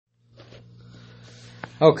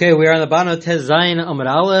Okay, we are on the bottom of Tez Zayin Amud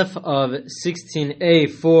Aleph of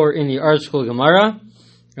 16a4 in the Art School Gemara,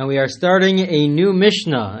 and we are starting a new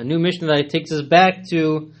Mishnah that takes us back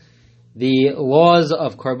to the laws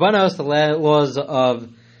of Karbanos, the laws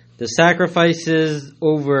of the sacrifices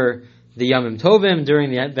over the Yamim Tovim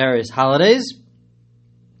during the various holidays.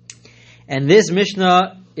 And this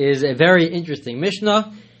Mishnah is a very interesting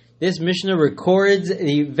Mishnah. This Mishnah records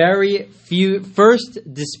the very first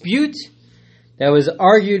dispute that was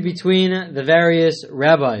argued between the various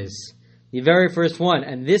rabbis. The very first one.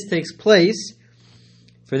 And this takes place,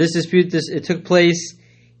 for this dispute, it took place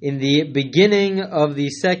in the beginning of the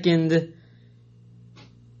second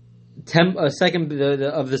Beis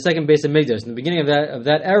Hamikdash. In the beginning of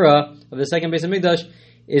that era of the second Beis Hamikdash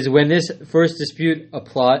is when this first dispute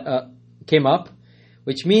came up,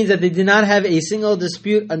 which means that they did not have a single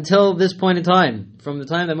dispute until this point in time. From the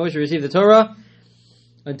time that Moshe received the Torah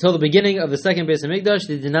until the beginning of the second Beis Hamikdash,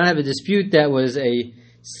 they did not have a dispute that was a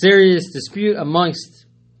serious dispute amongst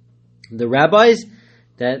the rabbis,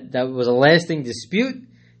 that was a lasting dispute.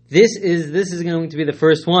 This is going to be the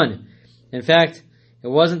first one. In fact, it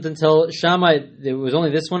wasn't until Shammai, it was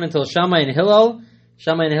only this one until Shammai and Hillel.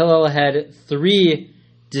 Shammai and Hillel had 3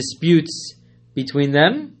 disputes between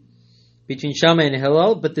Shammai and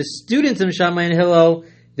Hillel, but the students of Shammai and Hillel,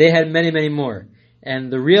 they had many, many more.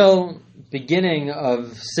 And the real beginning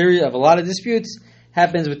of a lot of disputes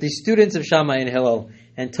happens with the students of Shammai and Hillel.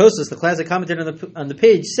 And Tosfos, the classic commentator on the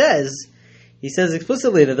page, says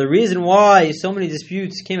explicitly that the reason why so many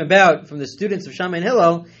disputes came about from the students of Shammai and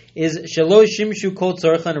Hillel is Shelo Shimshu Kol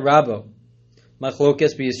Tzorchan Rabo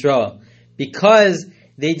Machlokes BiYisrael, because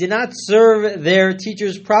they did not serve their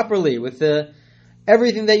teachers properly with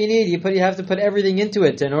everything that you need. You have to put everything into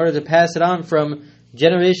it in order to pass it on from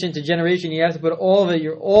generation to generation. You have to put all of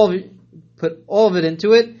it. Put all of it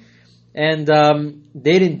into it, and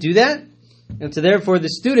they didn't do that, and so therefore the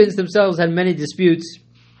students themselves had many disputes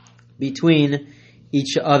between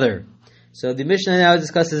each other. So the Mishnah now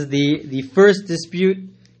discusses the first dispute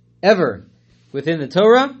ever within the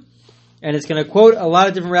Torah, and it's going to quote a lot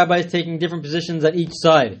of different rabbis taking different positions on each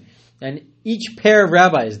side. And each pair of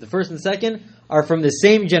rabbis, the first and second, are from the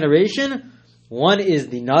same generation. One is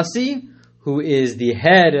the Nasi, who is the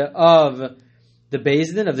head of the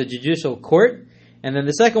Beis Din, of the judicial court. And then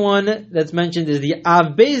the second one that's mentioned is the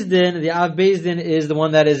Av Beis Din. The Av Beis Din is the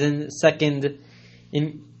one that is in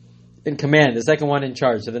command, the second one in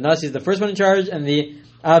charge. So the Nasi is the first one in charge, and the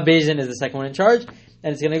Av Beis Din is the second one in charge.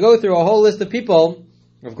 And it's going to go through a whole list of people,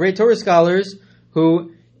 of great Torah scholars,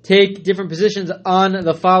 who take different positions on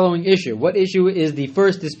the following issue. What issue is the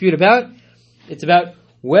first dispute about? It's about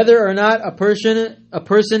whether or not a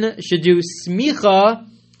person should do smicha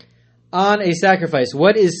on a sacrifice.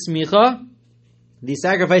 What is smicha? The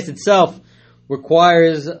sacrifice itself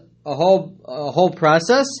requires a whole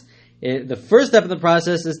process. The first step of the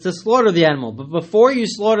process is to slaughter the animal. But before you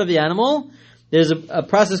slaughter the animal, there's a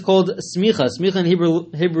process called smicha. Smicha in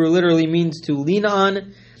Hebrew literally means to lean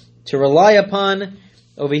on, to rely upon.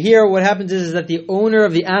 Over here, what happens is that the owner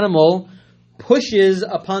of the animal pushes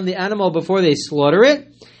upon the animal before they slaughter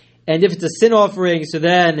it. And if it's a sin offering, so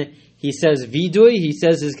then he says vidui, he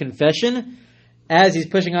says his confession as he's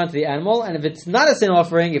pushing onto the animal. And if it's not a sin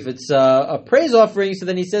offering, if it's a praise offering, so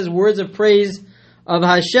then he says words of praise of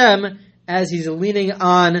Hashem as he's leaning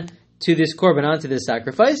on to this korban, onto this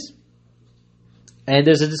sacrifice. And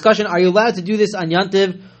there's a discussion, are you allowed to do this on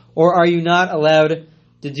Yantiv, or are you not allowed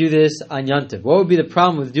to do this on Yantiv? What would be the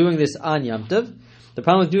problem with doing this on Yantiv? The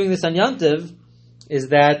problem with doing this on Yantiv is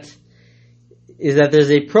that there's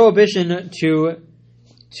a prohibition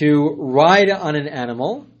to ride on an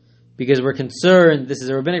animal, because we're concerned, this is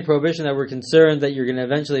a rabbinic prohibition, that we're concerned that you're going to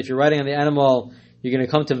eventually, if you're riding on the animal, you're going to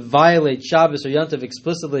come to violate Shabbos or Yantiv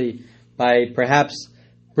explicitly by perhaps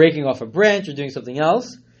breaking off a branch or doing something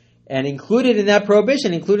else. And included in that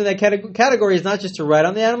prohibition, included in that category, is not just to ride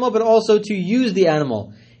on the animal, but also to use the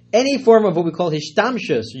animal. Any form of what we call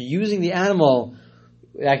hishtamshus, using the animal,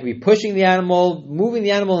 that could be pushing the animal, moving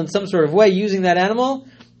the animal in some sort of way, using that animal,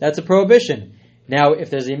 that's a prohibition. Now, if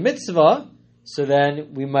there's a mitzvah, so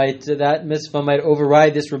then that mitzvah might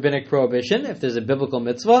override this rabbinic prohibition, if there's a biblical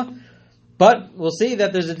mitzvah. But we'll see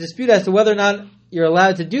that there's a dispute as to whether or not you're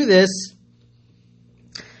allowed to do this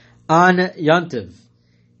on Yantiv.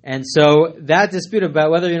 And so that dispute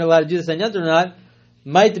about whether you're allowed to do this on Yantiv or not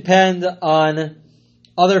might depend on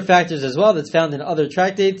other factors as well that's found in other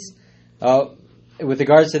tractates with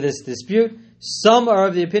regards to this dispute. Some are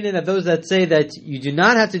of the opinion that those that say that you do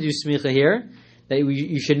not have to do smicha here, that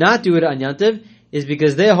you should not do it on Yantiv, is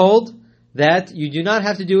because they hold that you do not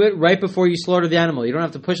have to do it right before you slaughter the animal. You don't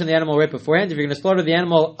have to push on the animal right beforehand. If you're going to slaughter the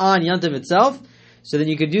animal on Yantiv itself, so then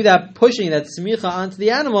you could do that pushing, that smicha onto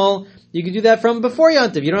the animal, you could do that from before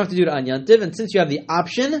Yantiv. You don't have to do it on Yantiv, and since you have the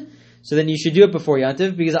option, so then you should do it before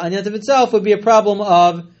Yantiv, because on Yantiv itself would be a problem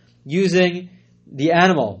of using the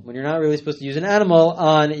animal, when you're not really supposed to use an animal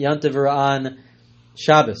on Yantiv or on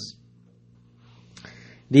Shabbos.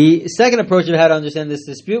 The second approach of how to understand this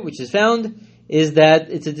dispute, which is found, is that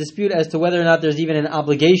it's a dispute as to whether or not there's even an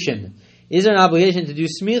obligation. Is there an obligation to do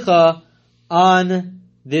smicha on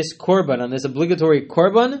this korban, on this obligatory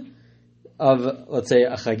korban of, let's say,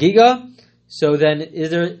 a Chagigah? So then,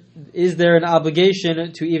 is there an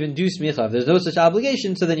obligation to even do smicha? If there's no such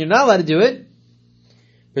obligation, so then you're not allowed to do it,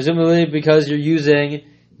 presumably because you're using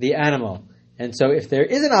the animal. And so if there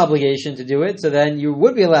is an obligation to do it, so then you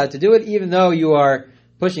would be allowed to do it, even though you are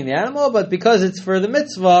pushing the animal, but because it's for the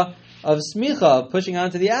mitzvah of smicha, of pushing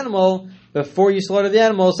onto the animal before you slaughter the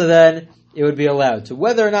animal, so then it would be allowed. So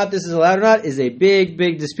whether or not this is allowed or not is a big,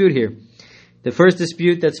 big dispute here. The first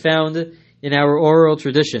dispute that's found in our oral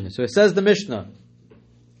tradition. So it says the Mishnah,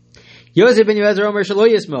 Yosef ben Yoezer Omer Shelo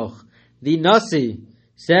Yismoch. The Nasi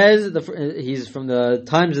says, he's from the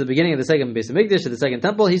times of the beginning of the second Beis Hamikdash to the second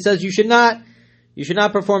temple, he says you should not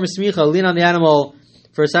perform a smicha, lean on the animal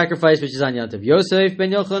for a sacrifice which is on Yantiv. Yosef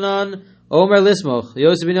ben Yochanan Omer Lismoch.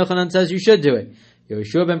 Yosef ben Yochanan says you should do it.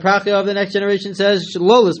 Yehoshua ben Prachia of the next generation says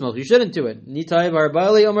Lo Lismoch, you shouldn't do it. Nitai bar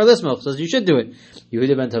Bali Omer Lismoch says you should do it.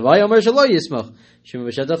 Yehuda ben Tavai Omer Shelo Yismoch. Shimon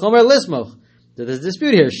b'Shetach Omer Lismoch. So there's a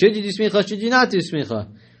dispute here. Should you do smicha? Should you not do smicha?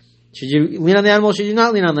 Should you lean on the animal? Should you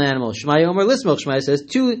not lean on the animal? Shmaya Omer Lismoch. Shmaya says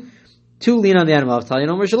to lean on the animal. Avtalion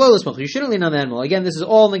Omer Shelo Lismoch. You shouldn't lean on the animal. Again, this is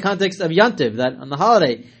all in the context of Yantiv, that on the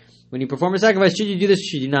holiday, when you perform a sacrifice, should you do this?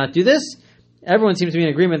 Should you not do this? Everyone seems to be in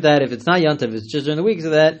agreement that if it's not Yantiv, it's just during the week,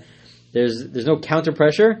 so that there's no counter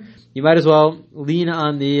pressure. You might as well lean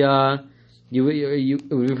on the it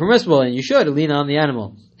would be permissible, and you should lean on the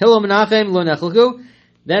animal. Hillel Menachem Lo Nechelku.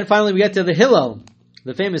 Then finally we get to the Hillel,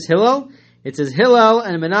 the famous Hillel. It says Hillel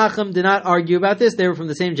and Menachem did not argue about this. They were from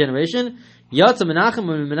the same generation. Yatza Menachem,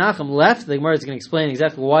 when Menachem left, the Gemara is going to explain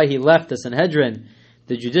exactly why he left the Sanhedrin,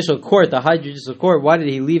 the judicial court, the high judicial court. Why did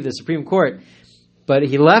he leave the Supreme Court? But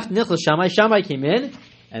he left. Nichlas Shammai. Shammai came in,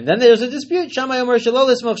 and then there's a dispute. Shammai Omer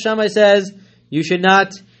Shelo Lismoch. Shammai says you should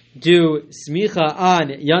not do smicha on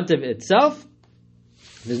Yantiv itself.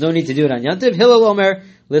 There's no need to do it on Yantiv. Hillel Omer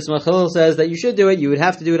Lismoch. Hillel says that you should do it. You would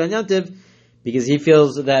have to do it on Yantiv because he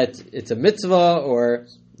feels that it's a mitzvah, or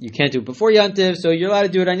you can't do it before Yantiv. So you're allowed to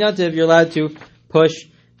do it on Yantiv. You're allowed to push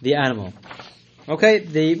the animal. Okay,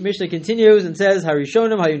 the Mishnah continues and says,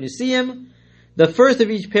 Harishonim, Hayunisiim. The first of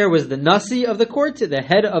each pair was the Nasi of the court, the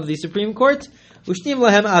head of the Supreme Court. Ushtim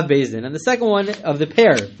lahem ab bezdin. And the second one of the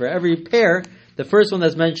pair, for every pair, the first one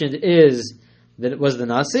that's mentioned was the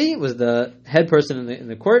Nasi, was the head person in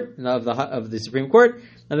the court, of the Supreme Court.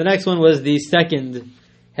 And the next one was the second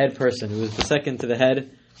head person, who was the second to the head,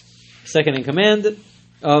 second in command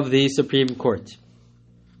of the Supreme Court.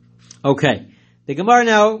 Okay. The Gemara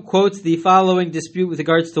now quotes the following dispute with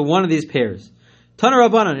regards to one of these pairs. Tana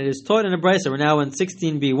Rabbanan, it is taught in a brisa. We're now in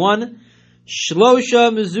 16b1.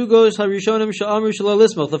 Shlosha mezugos harishonim sha'amru shelo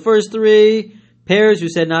lismoch. The first three pairs who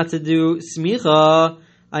said not to do smicha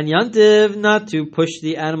on Yantiv, not to push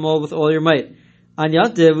the animal with all your might. On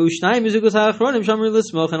Yantiv, ushnayim mezugos ha'achronim sha'amru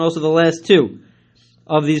lismoch, and also the last two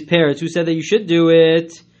of these pairs who said that you should do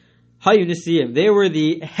it. Hayunisiim. They were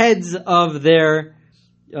the heads of their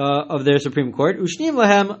Supreme Court. Ushnim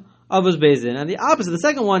lahem avos bezdin. And the opposite, the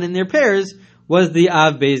second one in their pairs, was the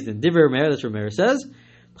av bezdin. Divrei Rameir, that's what Rameir says.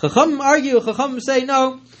 Chachamim argue, Chachamim say,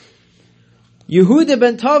 no. Yehuda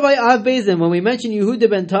ben Tavai av bezdin. When we mention Yehuda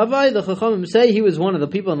ben Tavai, the Chachamim say he was one of the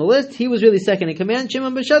people on the list. He was really second in command.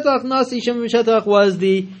 Shimon ben Shetach Nasi. Shimon ben Shetach was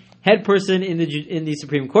the head person in the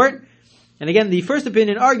Supreme Court. And again, the first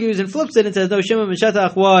opinion argues and flips it and says, no, Shimon ben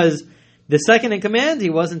Shetach was the second in command. He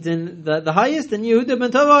wasn't in the highest. And Yehuda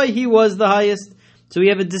ben Tavai, he was the highest. So we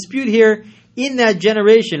have a dispute here in that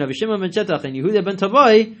generation of Shimon ben Shetach and Yehuda ben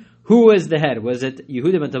Tavai. Who was the head? Was it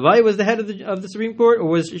Yehuda ben Tavai was the head of the Supreme Court, or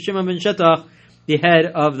was Shimon ben Shetach the head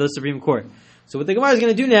of the Supreme Court? So what the Gemara is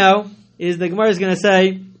going to do now is the Gemara is going to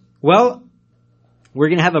say, well, we're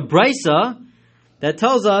going to have a brisa that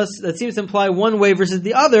tells us, that seems to imply one way versus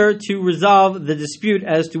the other to resolve the dispute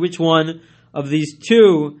as to which one of these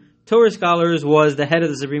two Torah scholars was the head of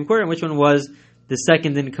the Supreme Court and which one was the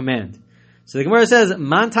second in command. So the Gemara says,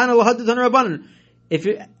 Mantana lahadu tana rabbanan.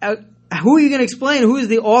 Who are you going to explain? Who is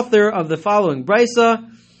the author of the following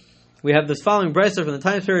brisa? We have this following brisa from the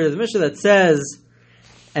time period of the Mishnah that says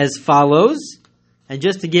as follows, And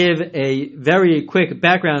just to give a very quick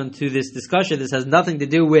background to this discussion, this has nothing to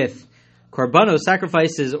do with korbanos,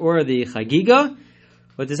 sacrifices, or the Chagigah.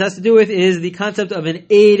 What this has to do with is the concept of an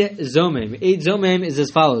Eid Zomem. Eid Zomem is as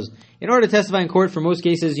follows. In order to testify in court, for most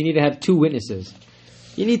cases, you need to have two witnesses.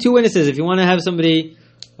 You need two witnesses. If you want to have somebody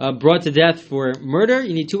brought to death for murder,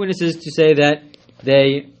 you need two witnesses to say that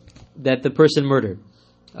the person murdered.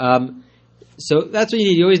 So that's what you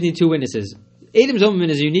need. You always need two witnesses. Eidim Zomim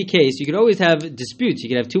is a unique case. You could always have disputes. You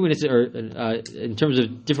could have two witnesses, or in terms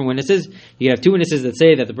of different witnesses, you could have two witnesses that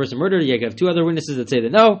say that the person murdered. You could have two other witnesses that say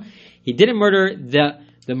that no, he didn't murder.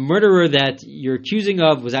 The murderer that you're accusing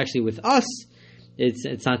of was actually with us.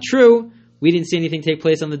 It's not true. We didn't see anything take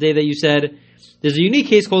place on the day that you said. There's a unique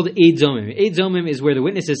case called Eid Zomim. Eid Zomim is where the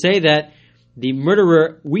witnesses say that the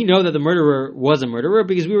murderer, we know that the murderer was a murderer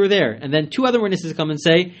because we were there. And then two other witnesses come and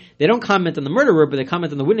say, they don't comment on the murderer, but they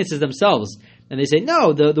comment on the witnesses themselves. And they say,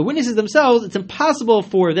 no, the witnesses themselves, it's impossible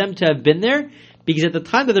for them to have been there because at the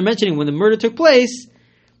time that they're mentioning when the murder took place,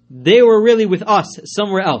 they were really with us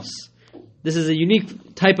somewhere else. This is a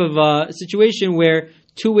unique type of situation where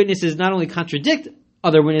two witnesses not only contradict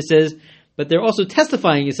other witnesses, but they're also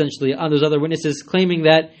testifying essentially on those other witnesses, claiming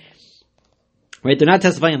that, right, they're not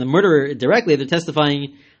testifying on the murderer directly, they're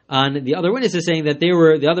testifying on the other witnesses, saying that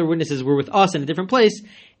the other witnesses were with us in a different place.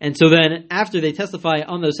 And so then, after they testify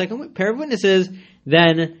on those second pair of witnesses,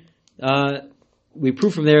 then we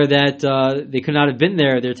prove from there that they could not have been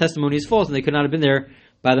there, their testimony is false, and they could not have been there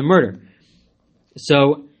by the murder.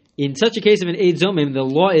 So, in such a case of an Eid Zomim, the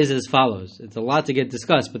law is as follows. It's a lot to get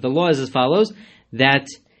discussed, but the law is as follows, that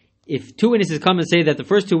if two witnesses come and say that the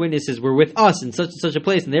first two witnesses were with us in such and such a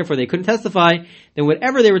place, and therefore they couldn't testify, then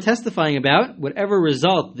whatever they were testifying about, whatever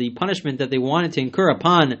result, the punishment that they wanted to incur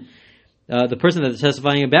upon the person that they're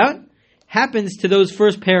testifying about, happens to those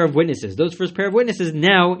first pair of witnesses. Those first pair of witnesses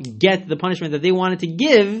now get the punishment that they wanted to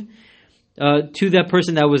give to that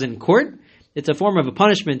person that was in court. It's a form of a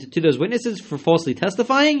punishment to those witnesses for falsely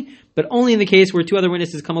testifying, but only in the case where two other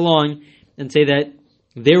witnesses come along and say that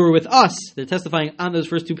they were with us. They're testifying on those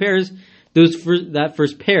first two pairs, that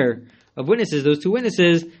first pair of witnesses, those two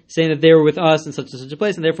witnesses saying that they were with us in such and such a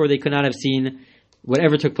place, and therefore they could not have seen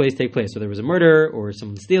whatever took place take place. So there was a murder or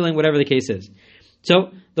someone stealing, whatever the case is.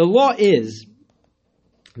 So the law is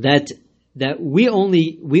that we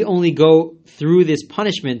only go through this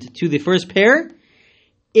punishment to the first pair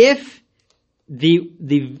if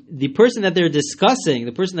the person that they're discussing,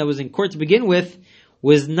 the person that was in court to begin with,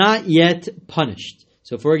 was not yet punished.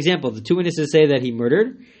 So, for example, the two witnesses say that he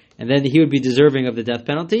murdered, and then he would be deserving of the death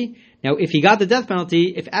penalty. Now, if he got the death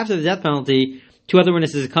penalty, if after the death penalty, two other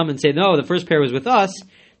witnesses come and say, no, the first pair was with us,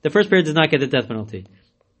 the first pair does not get the death penalty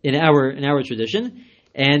in our tradition.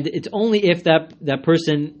 And it's only if that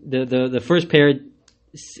person, the first pair, it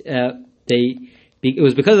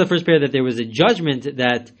was because of the first pair that there was a judgment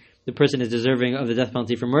that the person is deserving of the death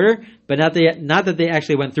penalty for murder, but not that they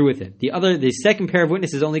actually went through with it. The second pair of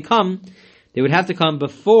witnesses only come, they would have to come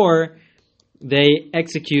before they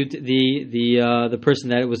execute the person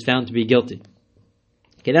that was found to be guilty.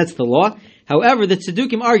 Okay, that's the law. However, the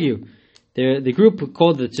Tzedukim argue. The group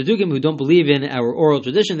called the Tzedukim, who don't believe in our oral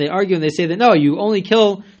tradition, they argue and they say that no, you only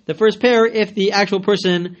kill the first pair if the actual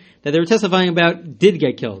person that they were testifying about did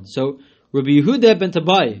get killed. So Rabbi Yehuda ben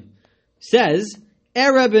Tabai says,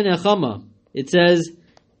 Ereb nechama. It says,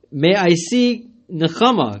 may I see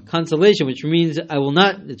nechama, consolation, which means I will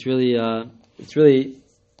not. It's really a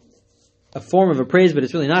form of a praise, but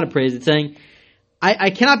it's really not a praise. It's saying,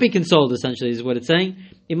 I cannot be consoled, essentially, is what it's saying.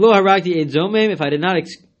 Im lo haragti eid zomem, if I did not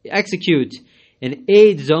execute an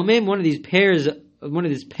eid zomem, one of this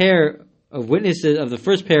pair of witnesses, of the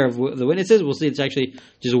first pair of the witnesses, we'll see it's actually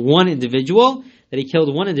just one individual, that he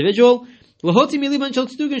killed one individual. He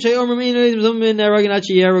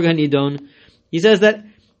says that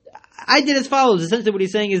I did as follows. Essentially what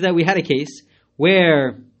he's saying is that we had a case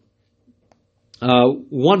where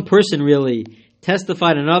one person really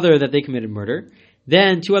testified another that they committed murder.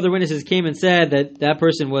 Then two other witnesses came and said that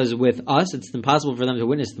person was with us. It's impossible for them to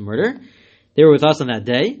witness the murder. They were with us on that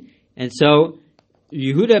day. And so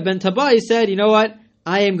Yehuda ben Tabai said, you know what?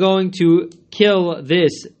 I am going to kill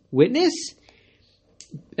this witness.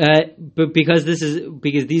 But because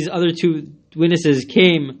these other two witnesses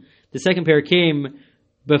came, the second pair came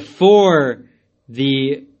before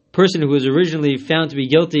the person who was originally found to be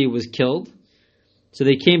guilty was killed. So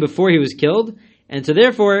they came before he was killed. And so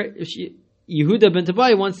therefore, Yehuda ben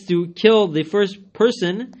Tabai wants to kill the first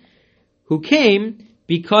person who came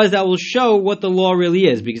because that will show what the law really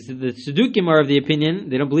is. Because the Tzedukim are of the opinion,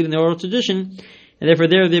 they don't believe in the oral tradition, and therefore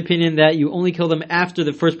they're of the opinion that you only kill them after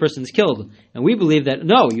the first person's killed. And we believe that,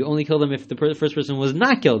 no, you only kill them if the first person was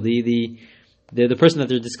not killed. The person that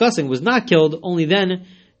they're discussing was not killed. Only then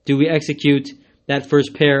do we execute that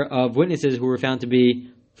first pair of witnesses who were found to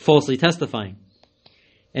be falsely testifying.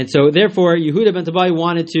 And so therefore Yehuda ben Tabai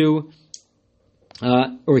wanted to,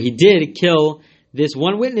 or he did kill this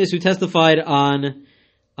one witness who testified on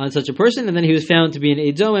such a person, and then he was found to be an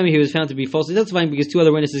Eid Zomem. He was found to be falsely testifying because two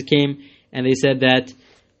other witnesses came and they said that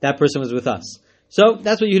person was with us. So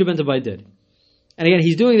that's what Yehuda ben Tabai did. And again,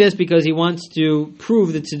 he's doing this because he wants to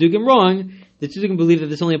prove the Tzedukim wrong. The Tzedukim believe that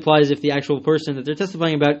this only applies if the actual person that they're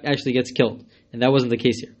testifying about actually gets killed. And that wasn't the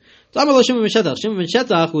case here. So Shimon ben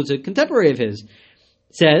Shetach, who's a contemporary of his,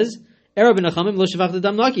 says,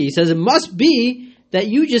 he says, it must be that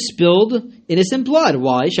you just spilled innocent blood.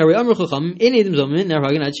 Why? In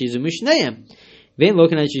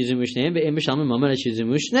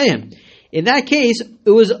that case, it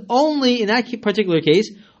was only, in that particular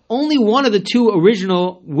case, only one of the two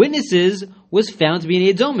original witnesses was found to be an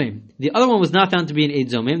Eid Zomim. The other one was not found to be an Eid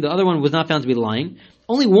Zomim. The other one was not found to be lying.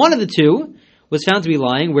 Only one of the two was found to be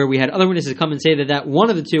lying, where we had other witnesses come and say that one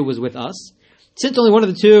of the two was with us. Since only one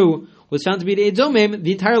of the two was found to be an Eid Zomim,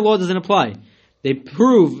 the entire law doesn't apply. They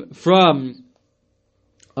prove from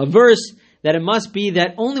a verse that it must be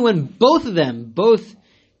that only when both of them,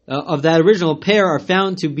 of that original pair, are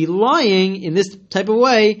found to be lying in this type of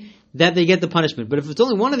way, that they get the punishment. But if it's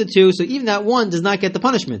only one of the two, so even that one does not get the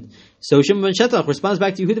punishment. So Shimon ben Shetach responds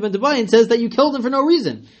back to Yehuda ben Tabai and says that you killed him for no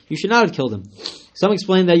reason. You should not have killed him. Some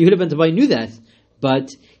explain that Yehuda ben Tabai knew that, but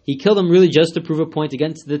he killed him really just to prove a point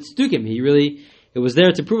against the Tzedukim. It was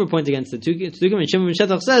there to prove a point against the Tzedukim, and Shimon ben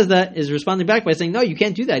Shetach says that, is responding back by saying, no, you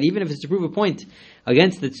can't do that. Even if it's to prove a point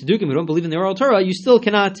against the Tzedukim who don't believe in the oral Torah, you still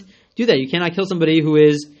cannot do that. You cannot kill somebody who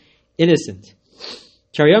is innocent.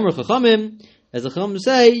 Chariyamr Chachamim, as the Chachamim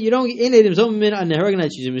say, you don't in Edim Zomamin on Neharganat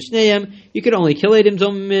Shizum Mishnayim. You could only kill Edim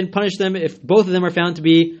Zomamin, punish them if both of them are found to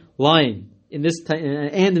be lying in this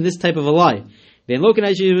and in this type of a lie. You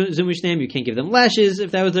can't give them lashes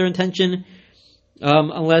if that was their intention,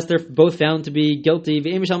 unless they're both found to be guilty.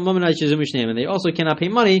 And they also cannot pay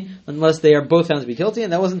money unless they are both found to be guilty.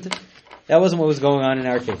 And that wasn't what was going on in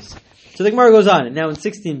our case. So the Gemara goes on, and now in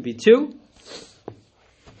 16b2.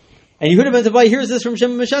 And Yehuda ben Tabai hears this from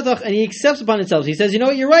Shimon ben Shetach, and he accepts upon himself. He says, you know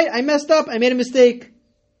what, you're right, I messed up, I made a mistake.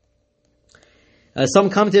 Some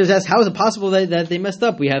commentators ask, how is it possible that they messed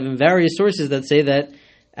up? We have in various sources that say that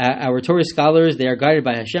our Torah scholars, they are guided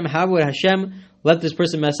by Hashem. How would Hashem let this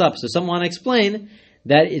person mess up? So some want to explain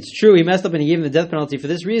that it's true, he messed up and he gave him the death penalty for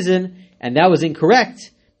this reason, and that was incorrect,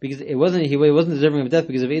 because he wasn't deserving of death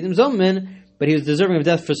because of Edim Zomamin, but he was deserving of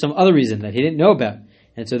death for some other reason that he didn't know about.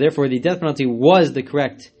 And so therefore the death penalty was the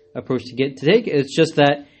correct approach to take. It's just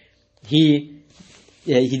that he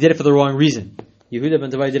did it for the wrong reason. Yehuda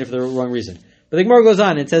ben Tabai did it for the wrong reason. But the Gemara goes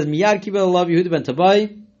on. It says, Miyad kibel alav Yehuda ben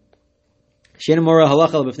Tabai she'en mora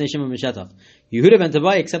halacha b'fnei Shimon ben Shetach. Yehuda ben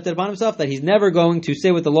Tabai accepted upon himself that he's never going to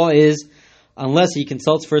say what the law is unless he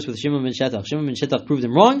consults first with Shimon ben Shetach. Shimon ben Shetach proved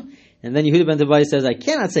him wrong, and then Yehuda ben Tabai says, I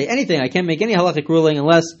cannot say anything, I can't make any halachic ruling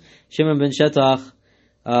unless Shimon ben Shetach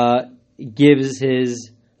gives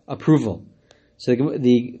his approval. So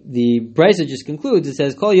the Brisa just concludes. It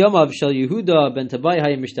says, "Kol yomav shel Yehuda ben Tabai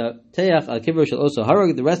hayim mishtateach al kibro shel oso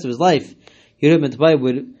harog." The rest of his life, Yehuda ben Tabai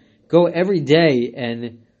would go every day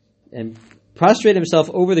and prostrate himself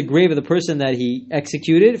over the grave of the person that he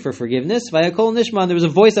executed for forgiveness. Vaya kol nishman. There was a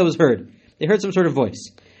voice that was heard. They heard some sort of voice.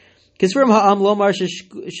 Kisrim ha'am lomar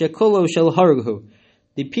shekolo shel harughu.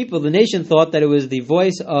 The people, the nation, thought that it was the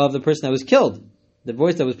voice of the person that was killed. The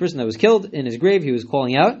voice that was person that was killed in his grave. He was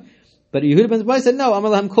calling out. But Yehuda ben Tabai said, no,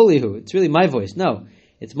 Amalaham Kolihu. It's really my voice. No,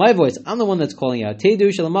 it's my voice. I'm the one that's calling out.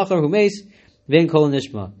 Teidu shalamachar humeis vein kol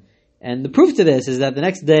nishma. And the proof to this is that the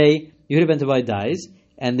next day, Yehuda ben Tabai dies,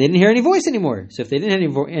 and they didn't hear any voice anymore. So if they didn't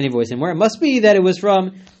hear any voice anymore, it must be that it was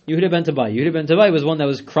from Yehuda ben Tabai. Yehuda ben Tabai was one that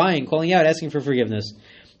was crying, calling out, asking for forgiveness.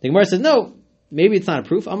 The Gemara says, no, maybe it's not a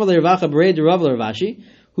proof. Amalei Ravacha b'rei derav Ravashi.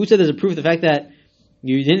 Who said there's a proof of the fact that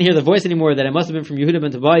you didn't hear the voice anymore, that it must have been from Yehuda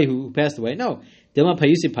ben Tabai who passed away? No. The fact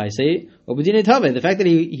that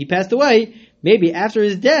he passed away, maybe after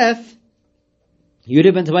his death,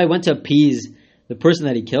 Yehuda ben Tabai went to appease the person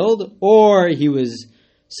that he killed, or he was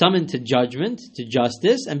summoned to judgment, to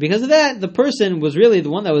justice, and because of that, the person was really the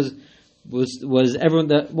one that was everyone,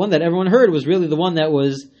 the one that everyone heard was really the one that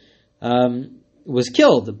was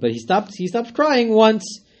killed. But he stopped crying once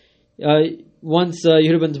Yehuda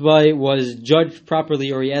ben Tabai was judged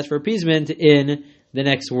properly, or he asked for appeasement in the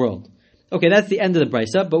next world. Okay, that's the end of the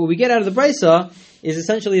Brisa, but what we get out of the Brisa is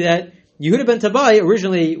essentially that Yehuda ben Tabai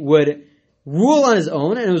originally would rule on his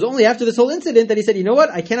own, and it was only after this whole incident that he said, you know what,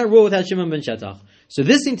 I cannot rule without Shimon ben Shetach. So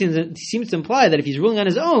this seems to imply that if he's ruling on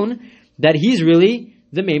his own, that he's really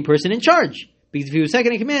the main person in charge. Because if he was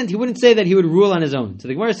second in command, he wouldn't say that he would rule on his own. So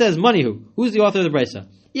the Gemara says, Money who? Who's the author of the Brisa?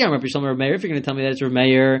 Yeah, Rav Meir. If you're going to tell me that it's Rav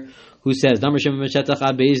Meir who says, Damar Shimon ben Shetach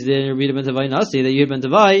Bezdin, Rabbi ben Tavai Nasi, that Yehud ben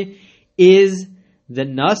Tavai is the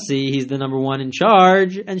Nasi, he's the number one in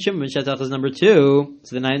charge, and Shimon ben Shetach is number two.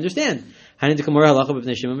 So then I understand. That's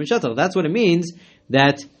what it means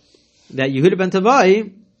that Yehuda ben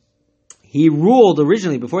Tavai, he ruled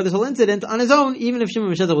originally before this whole incident on his own. Even if Shimon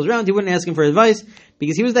ben Shetach was around, he wouldn't ask him for advice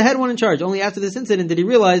because he was the head one in charge. Only after this incident did he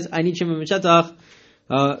realize, I need Shimon ben Shetach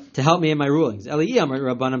to help me in my rulings. But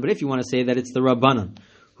if you want to say that it's the Rabbanan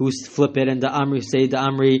who flip it and the Amri say the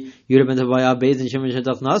Amri Yehuda ben Tavai Beis and Shimon ben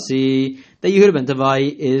Shetach Nasi, that Yehuda ben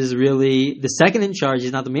Tavai is really the second in charge,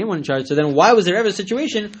 he's not the main one in charge. So then why was there ever a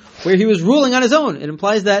situation where he was ruling on his own? It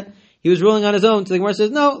implies that he was ruling on his own. So the Gemara says,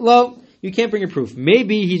 no, you can't bring a proof.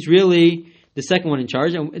 Maybe he's really the second one in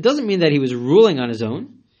charge, and it doesn't mean that he was ruling on his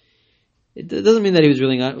own. It doesn't mean that he was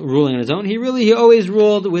ruling on his own. He always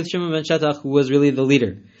ruled with Shimon ben Shetach, who was really the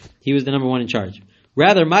leader. He was the number one in charge.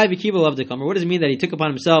 Rather, my Vikibel of the Kamer, what does it mean that he took upon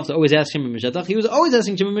himself to always ask Shimon ben Shetach? He was always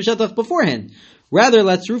asking Shimon ben Shetach beforehand. Rather,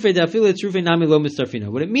 let's rufe dafile trufe nami lo mitzarfina.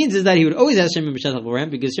 What it means is that he would always ask Shimon ben Shetach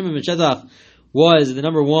beforehand, because Shimon ben Shetach was the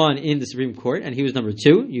number one in the Supreme Court, and he was number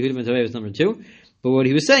two. Yehuda ben Tavai was number two. But what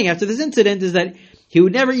he was saying after this incident is that he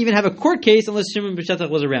would never even have a court case unless Shimon ben Shetach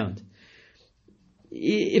was around.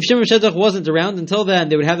 If Shimon ben Shetach wasn't around, until then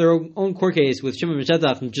they would have their own court case with Shimon ben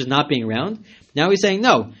Shetach just not being around. Now he's saying,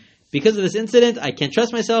 no, because of this incident, I can't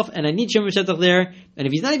trust myself, and I need Shimon ben Shetach there, and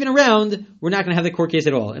if he's not even around, we're not going to have the court case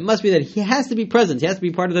at all. It must be that he has to be present. He has to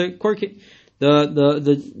be part of the court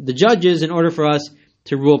the judges in order for us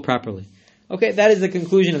to rule properly. Okay, that is the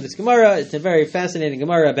conclusion of this Gemara. It's a very fascinating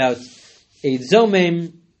Gemara about a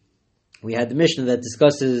Zomim. We had the Mishnah that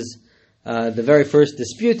discusses the very first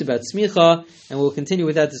dispute about Smicha, and we'll continue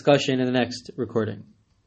with that discussion in the next recording.